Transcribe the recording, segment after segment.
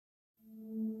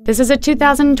This is a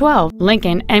 2012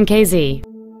 Lincoln MKZ.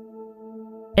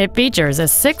 It features a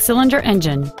 6-cylinder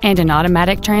engine and an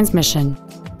automatic transmission.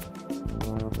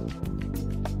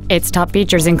 Its top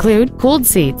features include cooled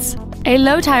seats, a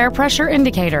low tire pressure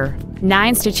indicator,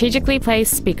 9 strategically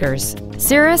placed speakers,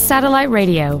 Sirius satellite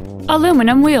radio,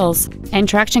 aluminum wheels, and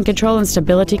traction control and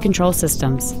stability control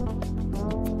systems.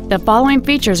 The following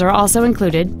features are also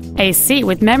included: a seat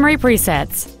with memory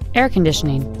presets, air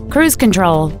conditioning, cruise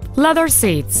control, leather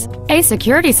seats, a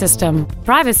security system,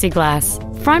 privacy glass,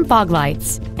 front fog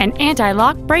lights, an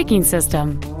anti-lock braking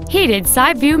system, heated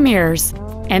side view mirrors,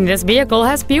 and this vehicle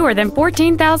has fewer than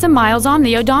 14,000 miles on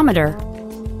the odometer.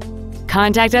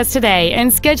 Contact us today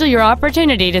and schedule your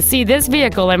opportunity to see this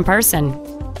vehicle in person.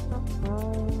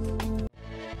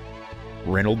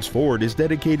 Reynolds Ford is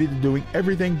dedicated to doing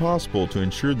everything possible to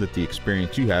ensure that the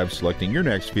experience you have selecting your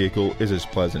next vehicle is as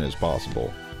pleasant as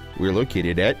possible. We're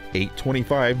located at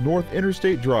 825 North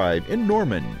Interstate Drive in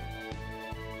Norman.